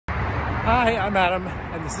Hi, I'm Adam,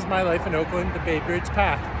 and this is my life in Oakland, the Bay Bridge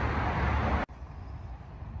Path.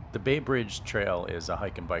 The Bay Bridge Trail is a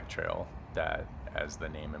hike and bike trail that, as the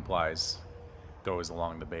name implies, goes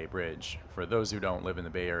along the Bay Bridge. For those who don't live in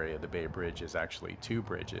the Bay Area, the Bay Bridge is actually two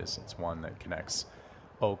bridges. It's one that connects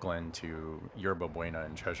Oakland to Yerba, Buena,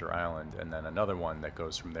 and Treasure Island, and then another one that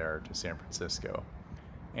goes from there to San Francisco.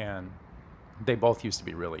 And they both used to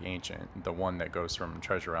be really ancient. The one that goes from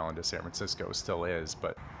Treasure Island to San Francisco still is,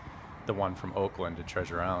 but the one from Oakland to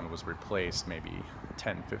Treasure Island was replaced maybe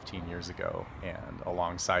 10, 15 years ago, and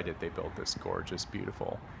alongside it they built this gorgeous,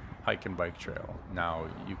 beautiful hike and bike trail. Now,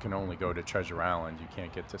 you can only go to Treasure Island, you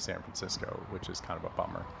can't get to San Francisco, which is kind of a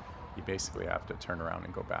bummer. You basically have to turn around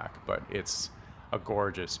and go back, but it's a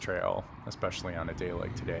gorgeous trail, especially on a day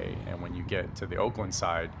like today. And when you get to the Oakland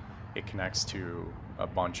side, it connects to a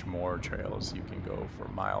bunch more trails. You can go for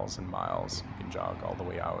miles and miles. You can jog all the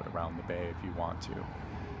way out around the bay if you want to.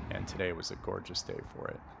 And today was a gorgeous day for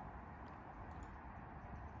it.